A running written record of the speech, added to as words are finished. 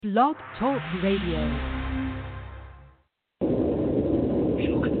Blog Talk Radio.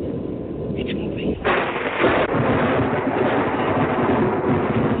 Look, it's moving.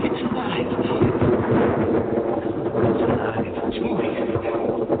 It's alive. It's alive. It's moving.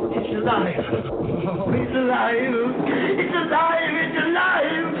 It's alive. Oh, it's alive. It's alive. It's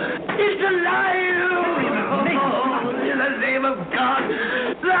alive. It's alive. Oh, in the name of God.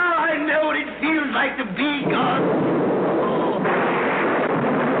 Now I know what it feels like to be God.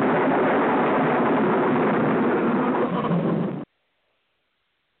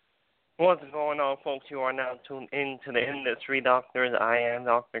 What's going on, folks? You are now tuned in to the Industry Doctors. I am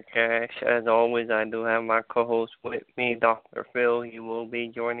Dr. Cash. As always, I do have my co-host with me, Dr. Phil. He will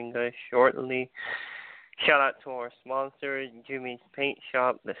be joining us shortly. Shout out to our sponsors, Jimmy's Paint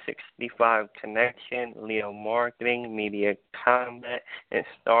Shop, The 65 Connection, Leo Marketing, Media Combat, and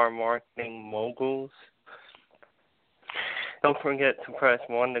Star Marketing Moguls. Don't forget to press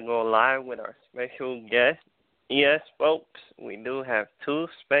 1 to go live with our special guest. Yes, folks, we do have 2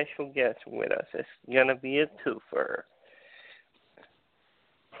 special guests with us. It's going to be a twofer.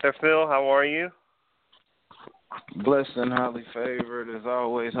 Sir Phil, how are you? Blessed and highly favored, as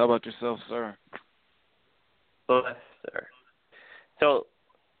always. How about yourself, sir? Blessed, sir. So,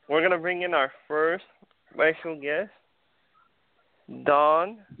 we're going to bring in our first special guest,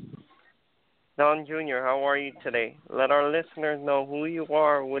 Don. Don Jr., how are you today? Let our listeners know who you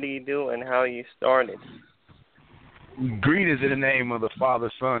are, what do you do, and how you started. Greetings in the name of the Father,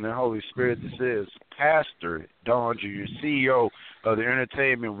 Son, and Holy Spirit. This is Pastor Don Jr., CEO of the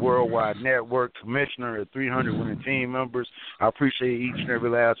Entertainment Worldwide Network, Commissioner of 300 winning team members. I appreciate each and every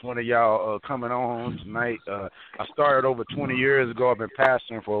last one of y'all coming on tonight. I started over 20 years ago. I've been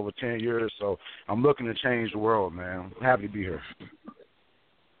pastoring for over 10 years, so I'm looking to change the world, man. I'm happy to be here.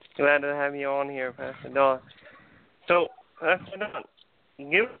 Glad to have you on here, Pastor Don. So, Pastor Don,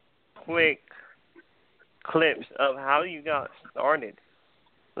 give a quick clips of how you got started.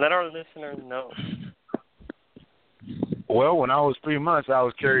 Let our listeners know. Well, when I was 3 months, I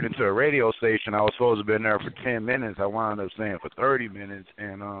was carried into a radio station. I was supposed to have been there for 10 minutes. I wound up staying for 30 minutes,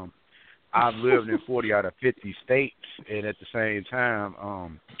 and I've lived in 40 out of 50 states, and at the same time,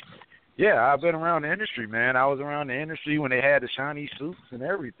 I've been around the industry, man. I was around the industry when they had the shiny suits and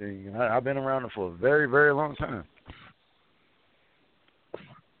everything. I've been around it for a very, very long time.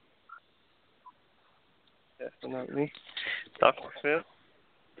 Definitely. Dr. Phil,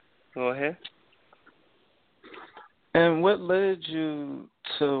 go ahead. And what led you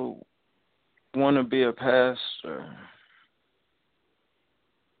to want to be a pastor?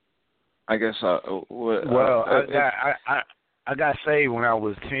 I guess I got saved when I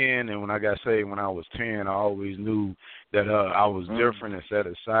was 10, and when I got saved when I was 10, I always knew that I was different and set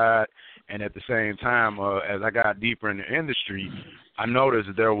aside. And at the same time, as I got deeper in the industry, I noticed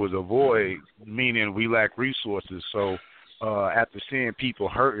that there was a void, meaning we lack resources. So after seeing people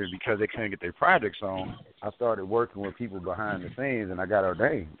hurting because they couldn't get their projects on, I started working with people behind the scenes, and I got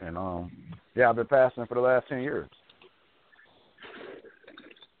ordained. And, I've been pastoring for the last 10 years.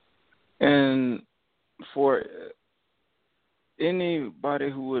 And for anybody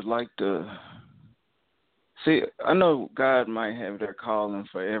who would like to see, I know God might have their calling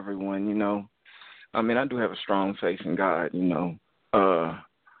for everyone, you know. I mean, I do have a strong faith in God, you know.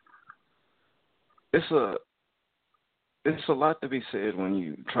 It's a lot to be said when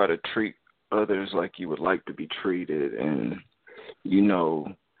you try to treat others like you would like to be treated, and, you know,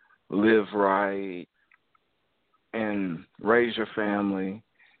 live right and raise your family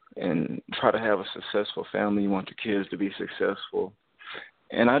and try to have a successful family. You want your kids to be successful.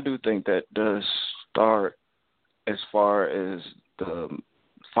 And I do think that does start as far as the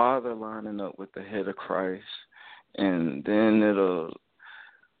father lining up with the head of Christ, and then it'll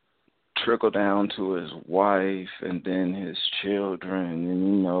trickle down to his wife and then his children, and,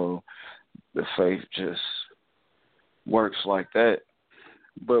 you know, the faith just works like that.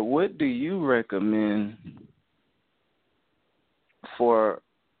 But what do you recommend for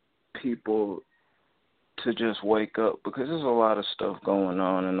people to just wake up? Because there's a lot of stuff going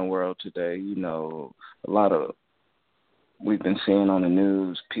on in the world today, you know, we've been seeing on the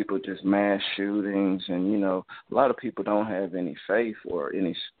news, people just mass shootings, and, you know, a lot of people don't have any faith or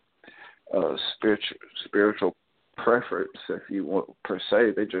any spiritual preference, if you want, per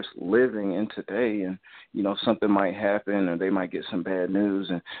se. They're just living in today, and, you know, something might happen, or they might get some bad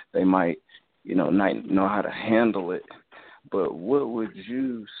news, and they might, you know, not know how to handle it. But what would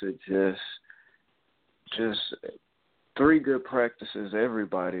you suggest, just 3 good practices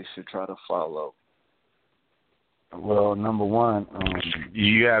everybody should try to follow? Well, number one,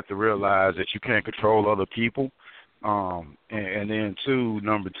 you have to realize that you can't control other people. And then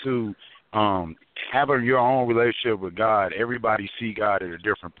number two, having your own relationship with God. Everybody see God at a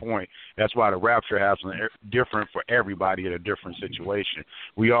different point. That's why the rapture happens different for everybody at a different situation.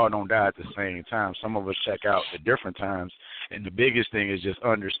 We all don't die at the same time. Some of us check out at different times. And the biggest thing is just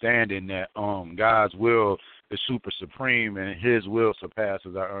understanding that God's will is super supreme and his will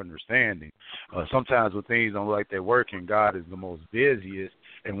surpasses our understanding. Sometimes when things don't look like they're working, God is the most busiest.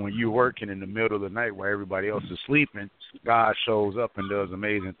 And when you're working in the middle of the night while everybody else is sleeping, God shows up and does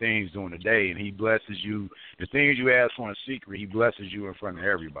amazing things during the day, and he blesses you. The things you ask for in secret, he blesses you in front of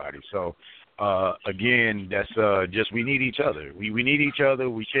everybody. So, again, that's just we need each other. We need each other.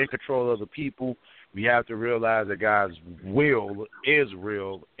 We can't control other people. We have to realize that God's will is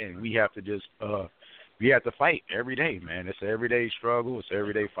real, and we have to just we have to fight every day, man. It's an everyday struggle. It's an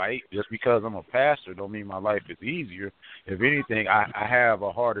everyday fight. Just because I'm a pastor don't mean my life is easier. If anything, I have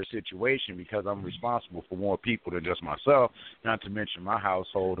a harder situation because I'm responsible for more people than just myself, not to mention my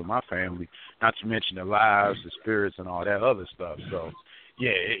household and my family, not to mention the lives, the spirits, and all that other stuff. So,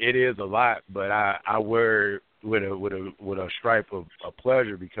 yeah, it is a lot, but I wear it with a stripe of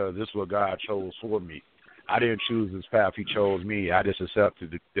pleasure because this is what God chose for me. I didn't choose this path. He chose me. I just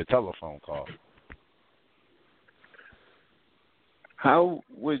accepted the telephone call. How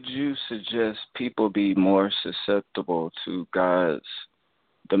would you suggest people be more susceptible to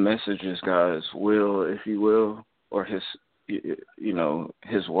the messages, God's will, if you will, or his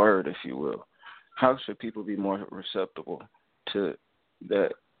word, if you will? How should people be more receptible to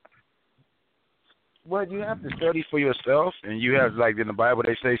that? Well, you have to study for yourself, and you have, like in the Bible,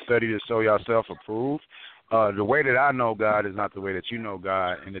 they say, study to show yourself approved. The way that I know God is not the way that you know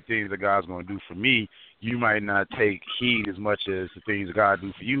God, and the things that God's going to do for me, you might not take heed as much as the things that God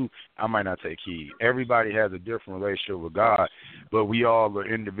do for you. I might not take heed. Everybody has a different relationship with God, but we all are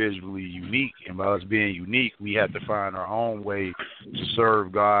individually unique, and by us being unique, we have to find our own way to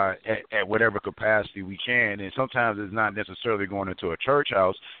serve God at whatever capacity we can, and sometimes it's not necessarily going into a church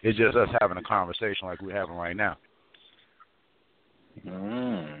house. It's just us having a conversation like we're having right now.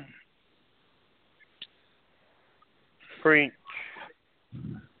 Preach.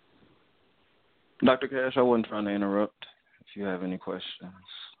 Dr. Cash, I wasn't trying to interrupt if you have any questions.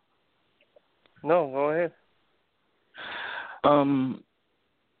 No, go ahead.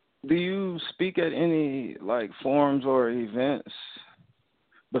 Do you speak at any forums or events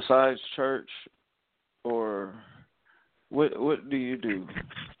besides church, or what do you do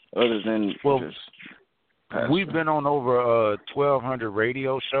other than just pastor? We've been on over 1,200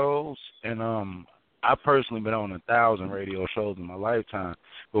 radio shows, and I personally been on 1,000 radio shows in my lifetime.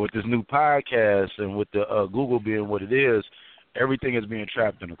 But with this new podcast and with the Google being what it is, everything is being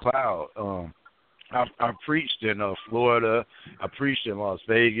trapped in the cloud. I've preached in Florida. I preached in Las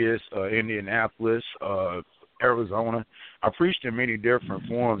Vegas, Indianapolis, Arizona. I preached in many different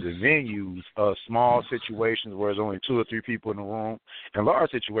forms and venues, small situations where there's only 2 or 3 people in the room, and large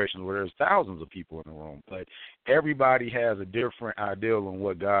situations where there's thousands of people in the room. But everybody has a different ideal on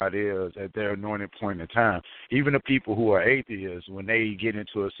what God is at their anointed point in time. Even the people who are atheists, when they get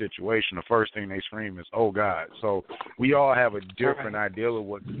into a situation, the first thing they scream is, "Oh, God." So we all have a different ideal of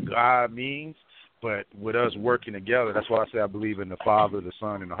what God means. But with us working together, that's why I say I believe in the Father, the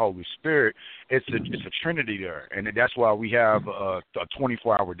Son, and the Holy Spirit. It's a trinity there, and that's why we have a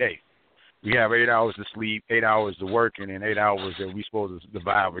 24-hour day. We have 8 hours to sleep, 8 hours to work, and then 8 hours that we're supposed to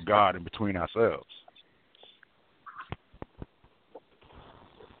divide with God in between ourselves.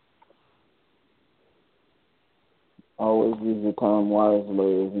 Always use your time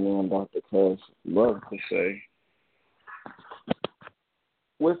wisely, as me and Dr. Cash love to say.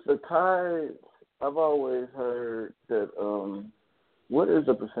 With the tithes, I've always heard that what is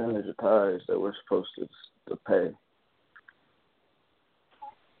the percentage of tithes that we're supposed to pay?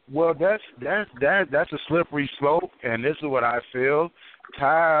 Well, that's a slippery slope, and this is what I feel.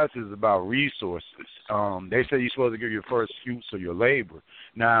 Tithes is about resources. They say you're supposed to give your first fruits of your labor.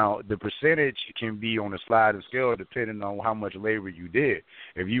 Now, the percentage can be on a sliding scale depending on how much labor you did.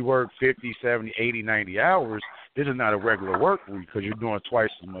 If you work 50, 70, 80, 90 hours, this is not a regular work week because you're doing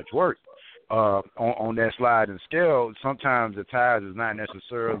twice as much work. On that sliding scale, sometimes the tithes is not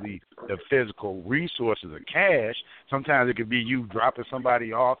necessarily the physical resources of cash. Sometimes it could be you dropping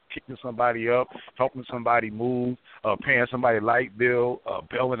somebody off, picking somebody up, helping somebody move, paying somebody light bill,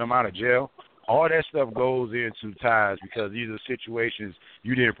 bailing them out of jail. All that stuff goes into tithes because these are situations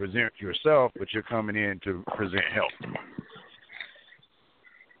you didn't present yourself, but you're coming in to present help.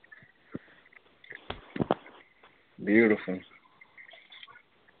 Beautiful.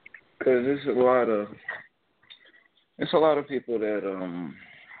 Because it's a lot of people that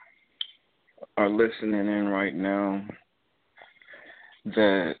are listening in right now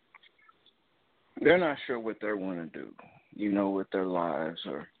that they're not sure what they want to do, with their lives,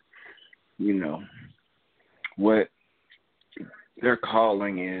 or, what their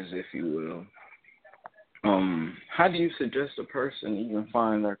calling is, if you will. How do you suggest a person even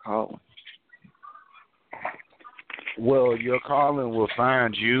find their calling? Well, your calling will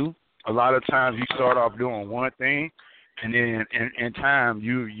find you. A lot of times you start off doing one thing, and then in time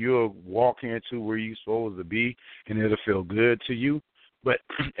you'll walk into where you're supposed to be, and it'll feel good to you. But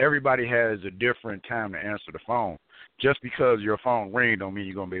everybody has a different time to answer the phone. Just because your phone rings don't mean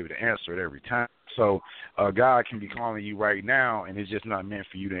you're going to be able to answer it every time. So God can be calling you right now, and it's just not meant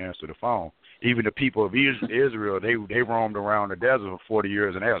for you to answer the phone. Even the people of Israel, they roamed around the desert for 40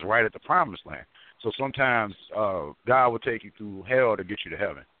 years, and they was right at the promised land. So sometimes God will take you through hell to get you to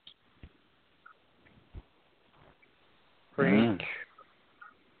heaven. Preach.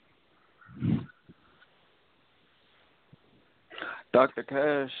 Dr.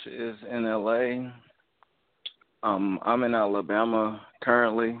 Cash is in L.A. I'm in Alabama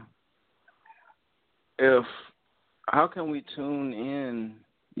currently. How can we tune in,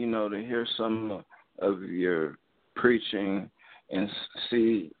 to hear some of your preaching and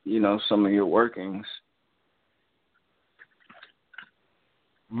see, some of your workings?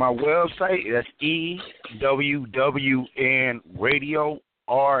 My website, that's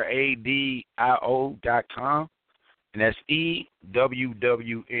EWWNradio.com. And that's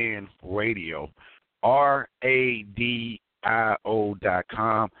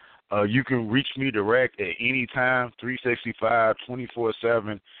EWWNradio.com. You can reach me direct at any time, 365,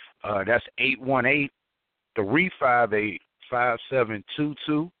 24/7. That's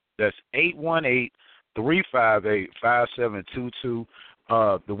 818-358-5722. That's 818-358-5722.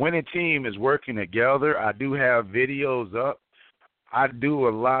 The winning team is working together. I do have videos up. I do a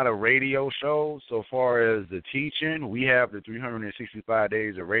lot of radio shows. So far as the teaching, we have the 365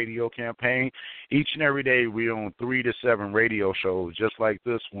 Days of Radio campaign. Each and every day we're on 3 to 7 radio shows, just like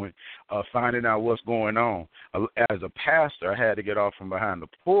this one, finding out what's going on. As a pastor, I had to get off from behind the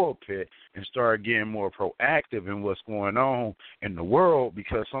pulpit and start getting more proactive in what's going on in the world,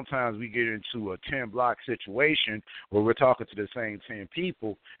 because sometimes we get into a 10-block situation where we're talking to the same 10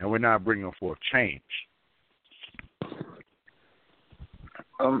 people and we're not bringing forth change.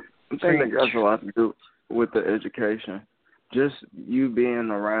 I think that has a lot to do with the education. Just you being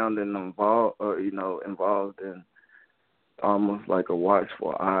around and involved in almost like a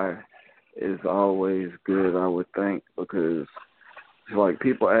watchful eye is always good, I would think, because it's like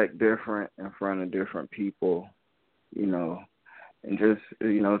people act different in front of different people, and just,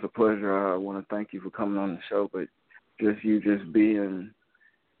 it's a pleasure. I want to thank you for coming on the show, but just being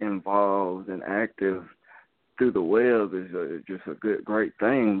involved and active through the web is just a great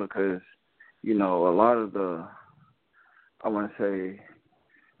thing, because, a lot of the, I want to say,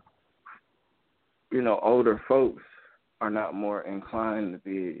 older folks are not more inclined to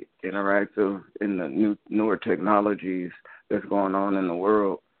be interactive in the newer technologies that's going on in the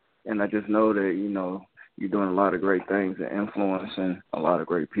world. And I just know that, you're doing a lot of great things and influencing a lot of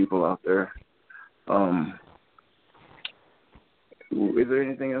great people out there. Is there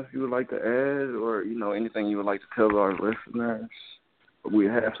anything else you would like to add, or, anything you would like to tell our listeners? We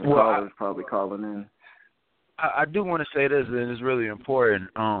have some callers probably calling in. I do want to say this, and it's really important.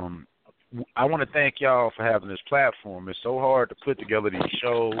 I want to thank y'all for having this platform. It's so hard to put together these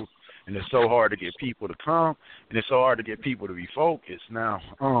shows, and it's so hard to get people to come, and it's so hard to get people to be focused. Now,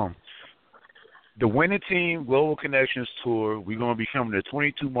 the Winning Team Global Connections Tour, we're going to be coming to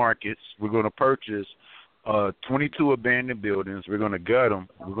 22 markets. We're going to purchase 22 abandoned buildings. We're going to gut them.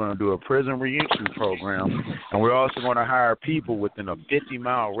 We're going to do a prison reentry program, and we're also going to hire people within a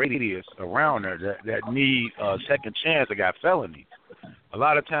 50-mile radius around there that need a second chance that got felonies. A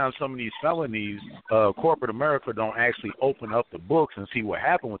lot of times some of these felonies, corporate America don't actually open up the books and see what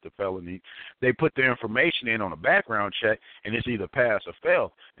happened with the felony. They put the information in on a background check, and it's either pass or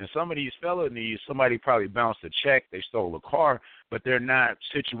fail. And some of these felonies, somebody probably bounced a check, they stole a car, but they're not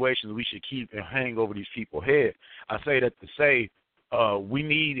situations we should keep and hang over these people's head. I say that to say we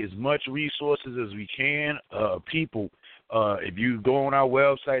need as much resources as we can. People, if you go on our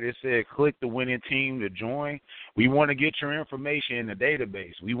website, it said click the Winning Team to join. We want to get your information in the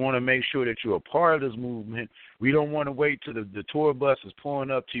database. We want to make sure that you're a part of this movement. We don't want to wait till the tour bus is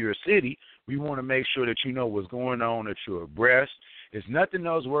pulling up to your city. We want to make sure that you know what's going on, that you're abreast. There's nothing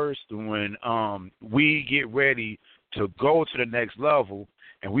else worse than when we get ready to go to the next level,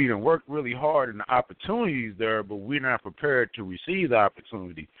 and we done worked really hard and the opportunity's there, but we're not prepared to receive the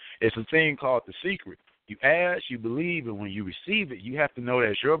opportunity. It's a thing called The Secret. You ask, you believe, and when you receive it, you have to know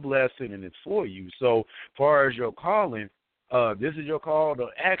that's your blessing and it's for you. So as far as your calling, this is your call to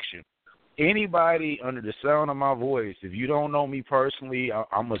action. Anybody under the sound of my voice, if you don't know me personally,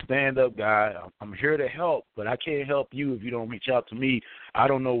 I'm a stand-up guy. I'm here to help, but I can't help you if you don't reach out to me. I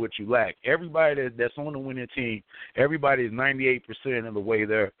don't know what you lack. Everybody that's on the winning team, everybody is 98% of the way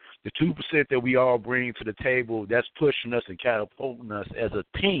there. The 2% that we all bring to the table, that's pushing us and catapulting us as a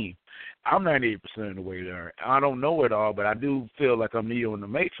team. I'm 98% of the way there. I don't know it all, but I do feel like I'm Neo in the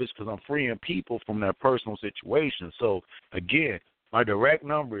Matrix because I'm freeing people from their personal situation. So, again, my direct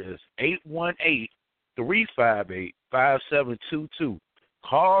number is 818-358-5722.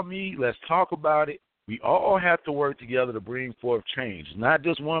 Call me. Let's talk about it. We all have to work together to bring forth change. It's not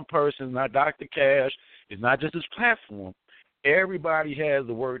just one person, not Dr. Cash. It's not just his platform. Everybody has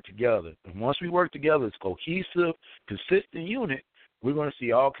to work together. And once we work together, it's cohesive, consistent unit. We're going to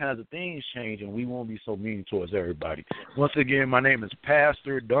see all kinds of things change, and we won't be so mean towards everybody. Once again, my name is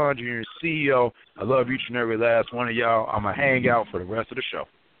Pastor Don Jr., CEO. I love each and every last one of y'all. I'm going to hang out for the rest of the show.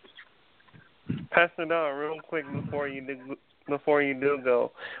 Pastor Don, real quick before you do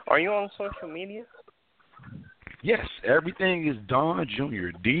go, are you on social media? Yes, everything is Don Jr.,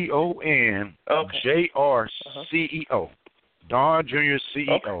 DONJRCEO. Don Jr.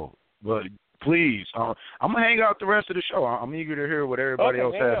 CEO. Okay. But please, I'm going to hang out the rest of the show. I'm eager to hear what everybody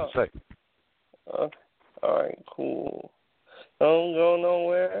else has to say. Okay. All right, cool. Don't go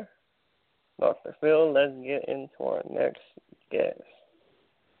nowhere. Dr. Phil, let's get into our next guest.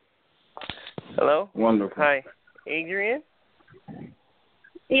 Hello? Wonderful. Hi, Adrian?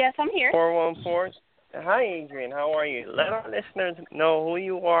 Yes, I'm here. 414. Hi, Adrian. How are you? Let our listeners know who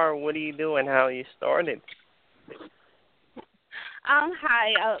you are, what do you do, and how you started.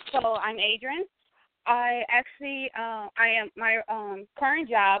 Hi. So I'm Adrian. I am my current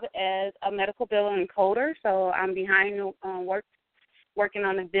job as a medical biller and coder. So I'm behind the working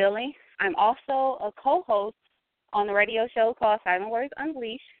on the billing. I'm also a co-host on a radio show called Silent Words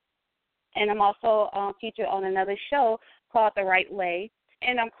Unleashed, and I'm also featured on another show called The Right Way.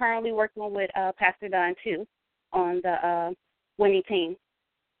 And I'm currently working with Pastor Don too on the winning team.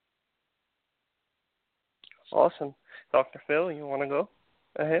 Awesome. Dr. Phil, you want to go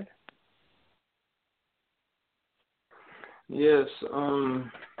ahead? Yes.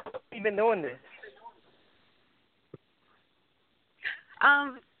 You've been doing this.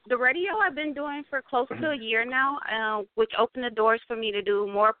 The radio I've been doing for close to a year now, which opened the doors for me to do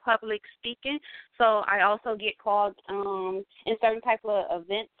more public speaking. So I also get called in certain type of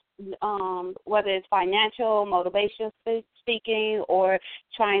events, whether it's financial, motivational speaking, or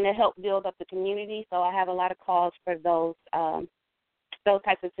trying to help build up the community. So I have a lot of calls for those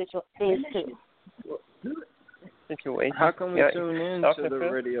types of things too. Situation. How can we tune in Dr. to the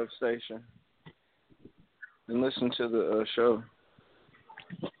Phil? radio station and listen to the show?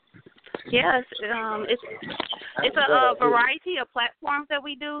 Yes, it's a variety of platforms that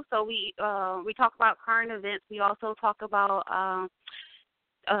we do. So we talk about current events. We also talk about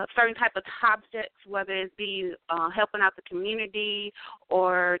certain type of topics, whether it be helping out the community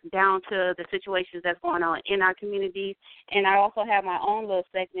or down to the situations that's going on in our communities. And I also have my own little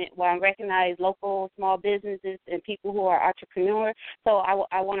segment where I recognize local small businesses and people who are entrepreneurs. So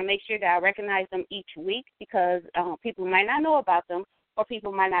I want to make sure that I recognize them each week because people might not know about them or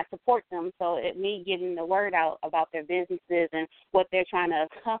people might not support them. So me getting the word out about their businesses and what they're trying to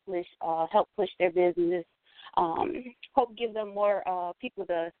accomplish, help push their business, hope give them more people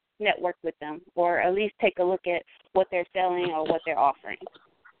to network with them or at least take a look at what they're selling or what they're offering.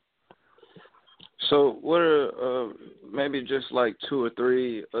 So what are maybe just like 2 or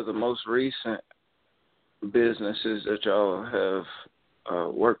 3 of the most recent businesses that y'all have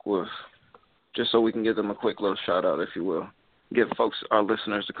worked with, just so we can give them a quick little shout out, if you will. Get folks, our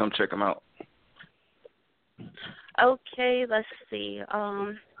listeners, to come check them out. Okay, let's see.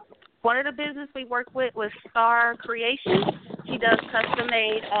 One of the business we work with was Star Creation. She does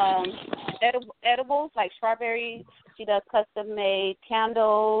custom-made edibles like strawberry. She does custom-made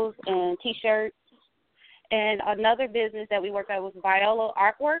candles and T-shirts. And another business that we work at was Viola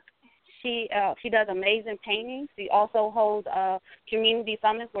Artwork. She does amazing paintings. She also holds community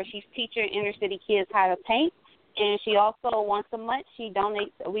summits where she's teaching inner-city kids how to paint. And she also, once a month, she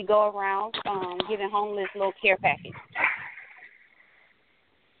donates. We go around giving homeless little care package.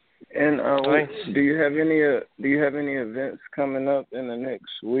 And do you have any events coming up in the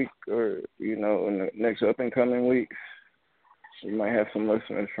next week or in the next up and coming weeks? You might have some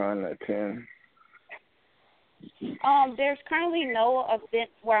listeners trying to attend. There's currently no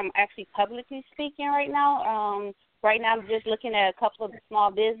events where I'm actually publicly speaking right now. Right now, I'm just looking at a couple of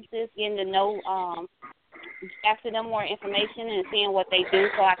small businesses, getting to know asking them more information and seeing what they do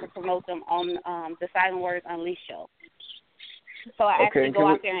so I can promote them on the Silent Words Unleashed show. So I actually go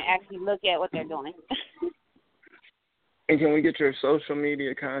out there and actually look at what they're doing. And can we get your social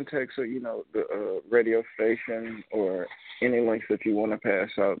media contacts, so, the radio station or any links that you want to pass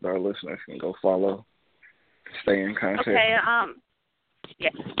out that our listeners can go follow, stay in contact? Okay,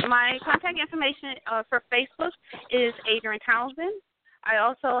 yeah. My contact information for Facebook is Adrian Townsend. I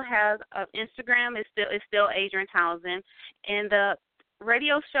also have Instagram is still Adrian Townsend, and the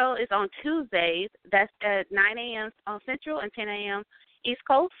radio show is on Tuesdays. That's at 9 a.m. Central and 10 a.m. East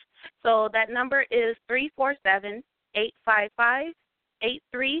Coast. So that number is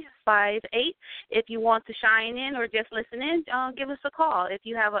 347-855-8358. If you want to chime in or just listen in, give us a call. If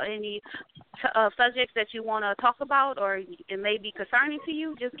you have any subjects that you want to talk about or it may be concerning to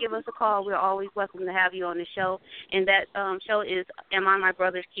you, just give us a call. We're always welcome to have you on the show. And that show is Am I My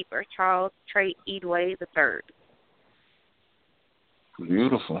Brother's Keeper? Charles Trey Edway III.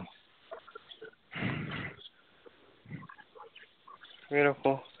 Beautiful.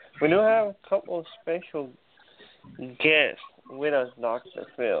 Beautiful. We do have a couple of special guests with us, Dr.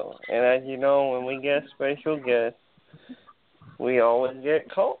 Phil. And as you know, when we get special guests, we always get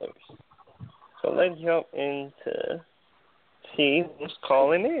callers. So let's jump into see who's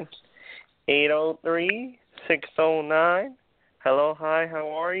calling in. 803-609. Hello, hi, how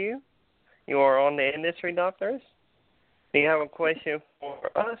are you? You are on the Industry Doctors. Do you have a question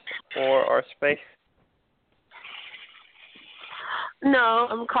for us or our space? No,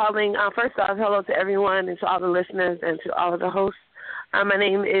 I'm calling. First off, hello to everyone and to all the listeners and to all of the hosts. My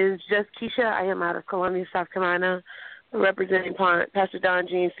name is Just Keisha. I am out of Columbia, South Carolina, representing Pastor Don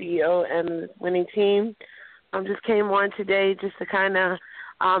Jean, CEO, and the winning team. Just came on today just to kind of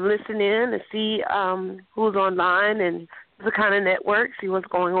listen in and see who's online and the kind of network, see what's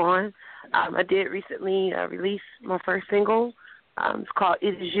going on. I did recently release my first single. It's called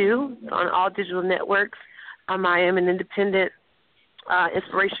It Is You. It's on all digital networks. I am an independent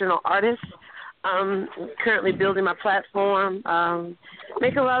inspirational artist. Currently building my platform,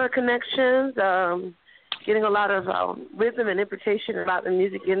 making a lot of connections, getting a lot of wisdom and interpretation about the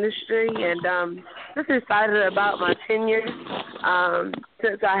music industry, and just excited about my tenure.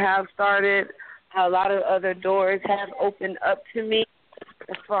 Since I have started, a lot of other doors have opened up to me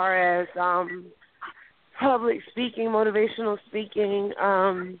as far as public speaking, motivational speaking,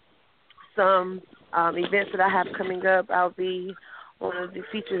 some events that I have coming up. I'll be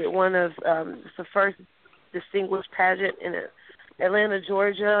featured at one of the first distinguished pageant in Atlanta,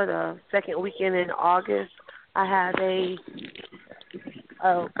 Georgia, the second weekend in August. I have a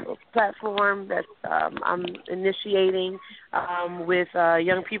platform that I'm initiating with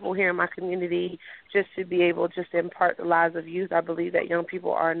young people here in my community, just to be able just to impart the lives of youth. I believe that young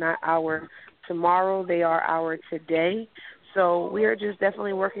people are not our tomorrow, they are our today. So we are just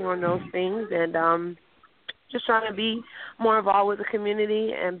definitely working on those things and just trying to be more involved with the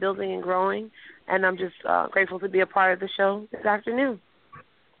community and building and growing. And I'm just grateful to be a part of the show this afternoon.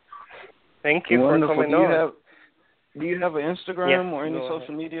 Thank you Wonderful. for coming on. Do you have an Instagram or any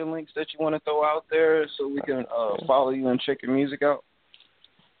social media links that you want to throw out there so we can follow you and check your music out?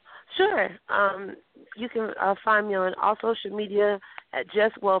 Sure. You can find me on all social media at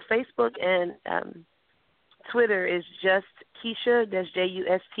Facebook and Twitter is Just Keisha. That's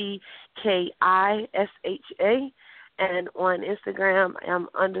JUSTKISHA. And on Instagram, I'm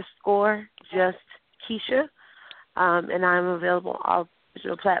 _Just Keisha. And I'm available on all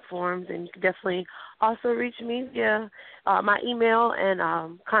digital platforms. And you can definitely also reach me via my email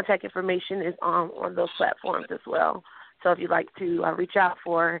and contact information is on those platforms as well. So if you'd like to reach out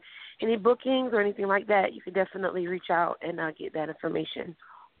for any bookings or anything like that, you can definitely reach out and get that information.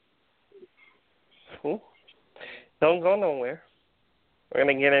 Cool. Don't go nowhere. We're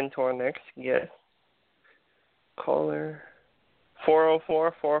going to get into our next guest. Caller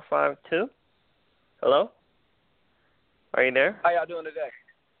 404-452. Hello? Are you there? How y'all doing today?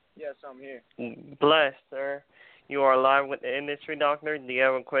 Yes, I'm here. Blessed, sir. You are live with the Industry Doctor. Do you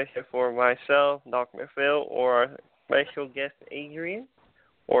have a question for myself, Dr. Phil, or our special guest, Adrian,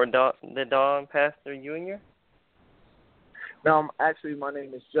 or the Don Pastor Jr.? No, my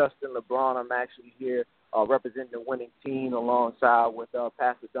name is Justin LeBron. I'm actually here representing the winning team alongside with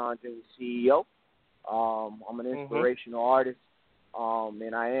Pastor Don Jr., CEO. I'm an inspirational artist,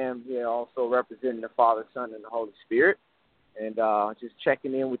 and I am here also representing the Father, Son, and the Holy Spirit, and just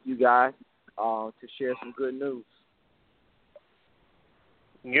checking in with you guys to share some good news.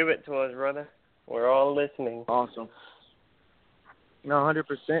 Give it to us, brother. We're all listening. Awesome. No,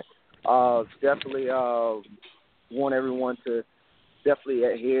 100%. Definitely want everyone to definitely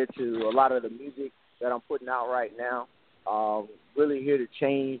adhere to a lot of the music that I'm putting out right now. Really here to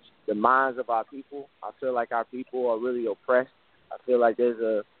change the minds of our people. I feel like our people are really oppressed. I feel like there's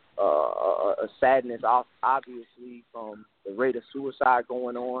a sadness, obviously, from the rate of suicide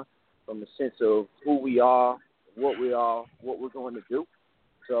going on, from the sense of who we are, what we're going to do.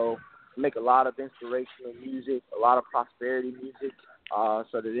 So I make a lot of inspirational music, a lot of prosperity music,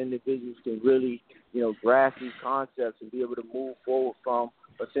 so that individuals can really, grasp these concepts and be able to move forward from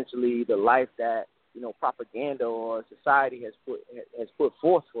essentially the life that, propaganda or society has put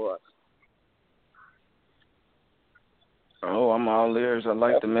forth for us. Oh, I'm all ears. I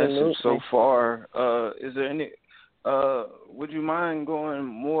like the message so far. Is there any? Would you mind going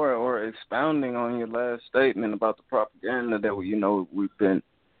more or expounding on your last statement about the propaganda that we've been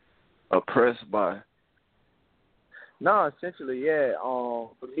oppressed by? No, essentially, yeah.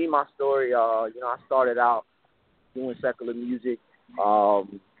 For me, my story, I started out doing secular music.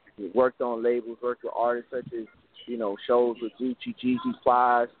 Worked on labels, worked with artists such as, shows with Gucci, Jeezy,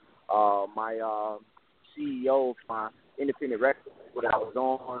 Flies. My CEO of my independent record that I was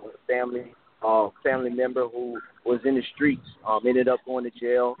on, a family member who was in the streets, ended up going to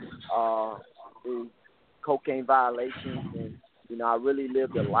jail through cocaine violations. And, I really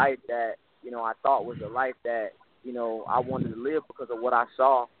lived a life that, I thought was a life that, I wanted to live because of what I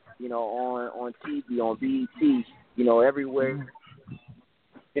saw, on TV, on BET, everywhere.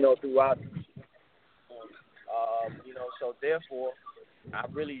 Throughout, so therefore, I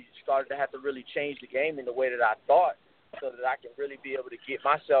really started to have to really change the game in the way that I thought, so that I can really be able to get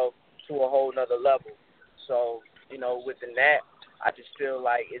myself to a whole nother level. So, within that, I just feel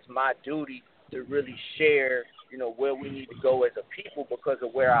like it's my duty to really share, where we need to go as a people because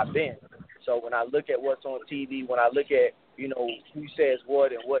of where I've been. So when I look at what's on TV, when I look at, who says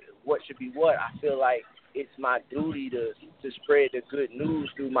what and what should be what, I feel like it's my duty to spread the good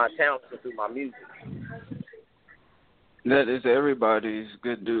news through my talents and through my music. That is everybody's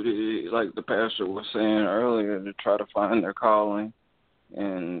good duty, like the pastor was saying earlier, to try to find their calling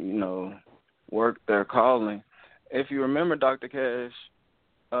and, work their calling. If you remember, Dr. Cash,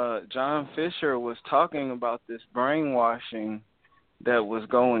 John Fisher was talking about this brainwashing that was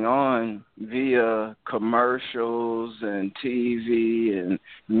going on via commercials and TV and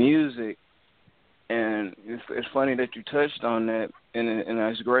music. And it's funny that you touched on that, and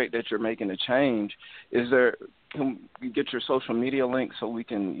it's great that you're making a change. Can we get your social media link so we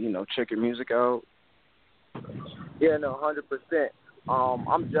can, check your music out? Yeah, no, 100%.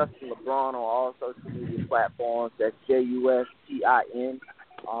 I'm Justin LeBron on all social media platforms. That's JUSTIN.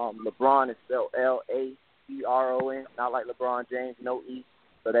 LeBron is spelled LABRON, not like LeBron James, no E.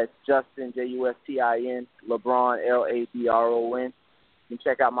 So that's Justin, JUSTIN, LeBron, LABRON. You can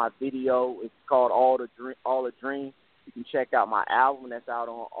check out my video. It's called All the Dream. You can check out my album that's out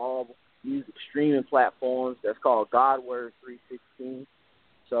on all music streaming platforms. That's called Godword 316.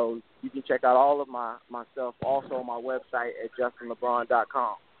 So you can check out all of my stuff also on my website at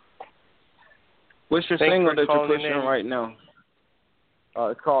justinlebron.com. What's your single that you're pushing right now?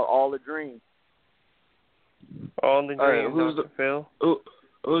 It's called All the Dream. All the Dream, Dr. Phil.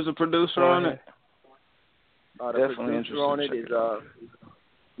 Who's the producer on it? The definitely producer on it is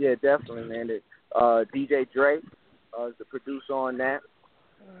yeah, definitely, man. DJ Dre is the producer on that.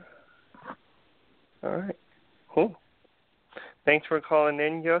 All right, cool. Thanks for calling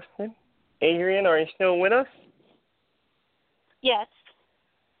in, Justin. Adrian, are you still with us? Yes.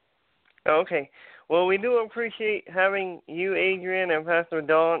 Okay. Well, we do appreciate having you, Adrian, and Pastor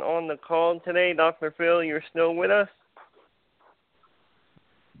Don on the call today. Dr. Phil, you're still with us?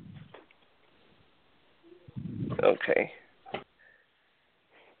 Okay.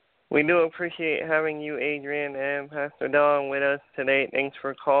 We do appreciate having you, Adrian, and Pastor Don with us today. Thanks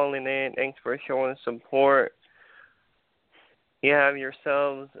for calling in. Thanks for showing support. You have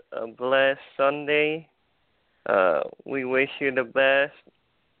yourselves a blessed Sunday. We wish you the best.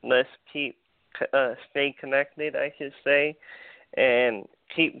 Let's stay connected, I should say, and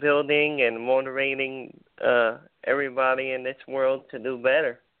keep building and motivating everybody in this world to do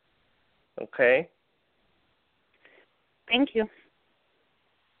better. Okay? Thank you.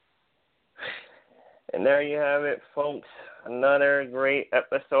 And there you have it, folks. Another great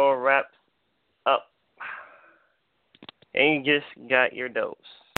episode wraps up. And you just got your dose.